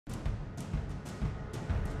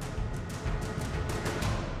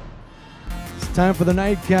Time for the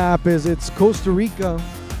nightcap as it's Costa Rica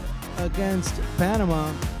against Panama.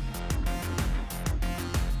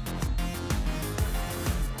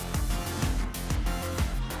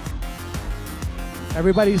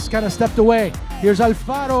 Everybody's kind of stepped away. Here's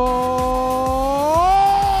Alfaro.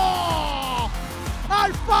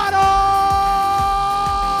 Alfaro!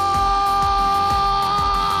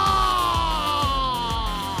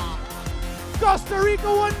 Costa Rica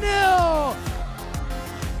 1-0.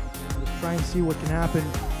 Let's try and see what can happen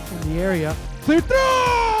in the area. Clear through!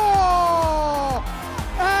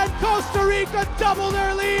 And Costa Rica double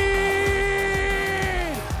their lead!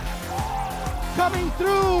 Coming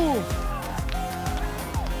through!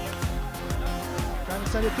 Trying to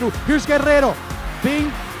send it through. Here's Guerrero.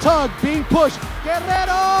 Being tugged, being pushed.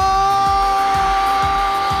 Guerrero!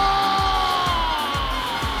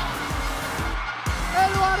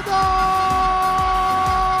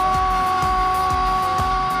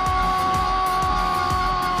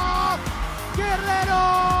 Guerrero!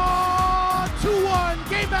 2-1,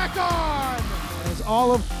 game back on! As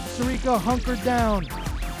all of Costa Rica hunkered down.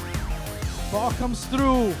 Ball comes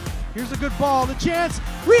through. Here's a good ball, the chance,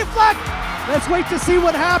 reflect! Let's wait to see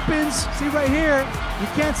what happens. See right here, you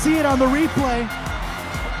can't see it on the replay.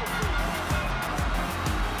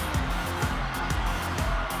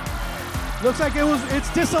 Looks like it's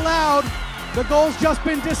disallowed. The goal's just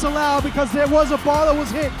been disallowed because there was a ball that was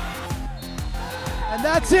hit. And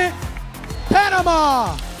that's it.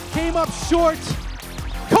 Panama came up short.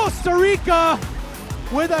 Costa Rica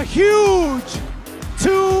with a huge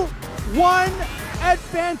 2-1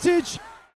 advantage